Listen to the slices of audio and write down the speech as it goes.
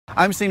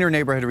I'm senior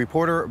neighborhood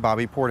reporter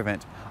Bobby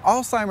Poitevint.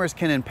 Alzheimer's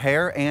can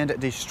impair and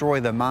destroy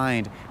the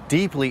mind,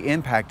 deeply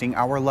impacting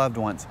our loved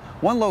ones.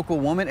 One local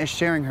woman is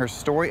sharing her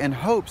story in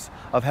hopes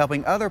of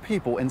helping other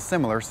people in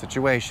similar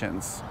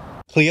situations.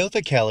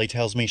 Cleotha Kelley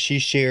tells me she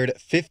shared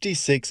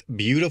 56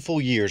 beautiful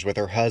years with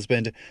her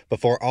husband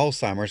before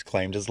Alzheimer's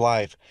claimed his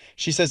life.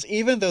 She says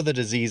even though the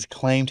disease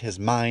claimed his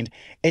mind,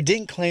 it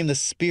didn't claim the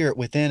spirit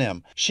within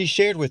him. She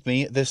shared with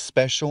me this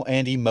special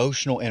and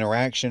emotional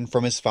interaction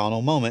from his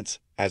final moments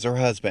as her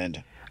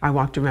husband. I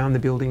walked around the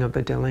building of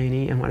the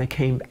Delaney, and when I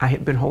came, I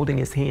had been holding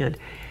his hand.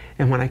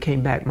 And when I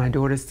came back, my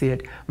daughter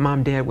said,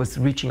 "Mom, Dad was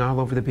reaching all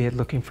over the bed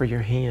looking for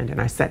your hand."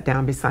 And I sat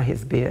down beside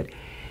his bed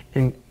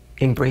and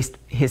embraced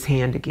his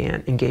hand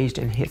again, engaged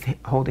in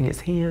holding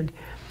his hand.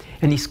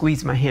 And he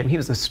squeezed my hand. He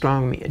was a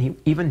strong man.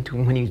 Even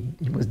when he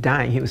was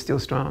dying, he was still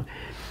strong.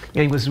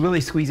 And he was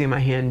really squeezing my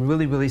hand,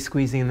 really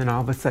squeezing, and then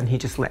all of a sudden he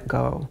just let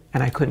go.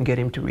 And I couldn't get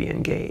him to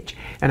re-engage.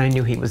 And I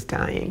knew he was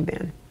dying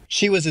then.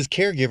 She was his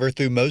caregiver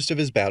through most of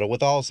his battle with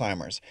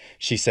Alzheimer's.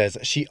 She says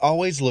she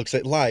always looks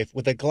at life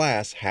with a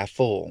glass half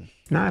full.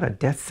 It's not a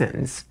death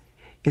sentence.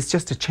 It's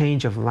just a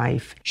change of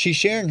life. She's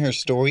sharing her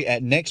story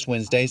at next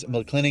Wednesday's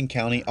McLennan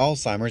County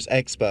Alzheimer's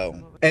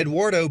Expo.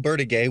 Eduardo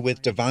Bertigay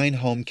with Divine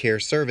Home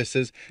Care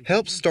Services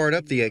helped start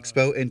up the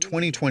Expo in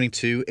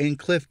 2022 in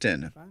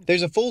Clifton.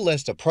 There's a full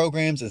list of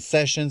programs and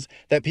sessions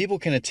that people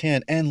can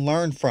attend and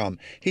learn from.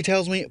 He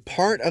tells me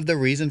part of the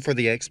reason for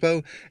the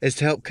Expo is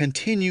to help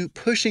continue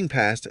pushing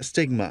past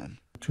stigma.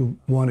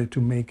 Wanted to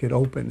make it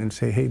open and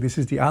say, hey, this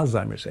is the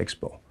Alzheimer's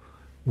Expo.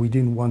 We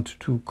didn't want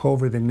to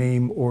cover the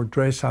name or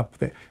dress up.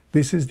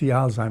 This is the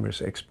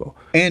Alzheimer's Expo.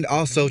 And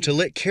also to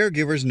let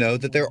caregivers know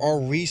that there are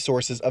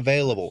resources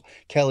available.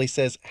 Kelley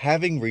says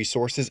having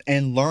resources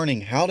and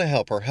learning how to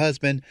help her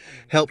husband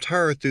helped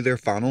her through their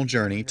final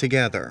journey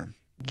together.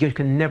 You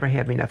can never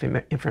have enough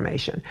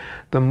information.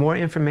 The more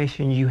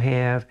information you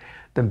have,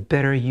 the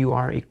better you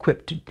are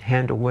equipped to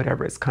handle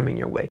whatever is coming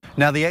your way.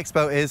 Now, the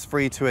Expo is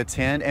free to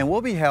attend and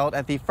will be held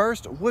at the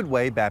First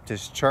Woodway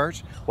Baptist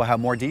Church. We'll have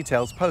more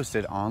details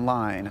posted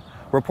online.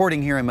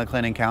 Reporting here in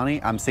McLennan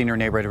County, I'm senior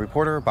neighborhood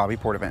reporter Bobby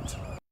Poitevint.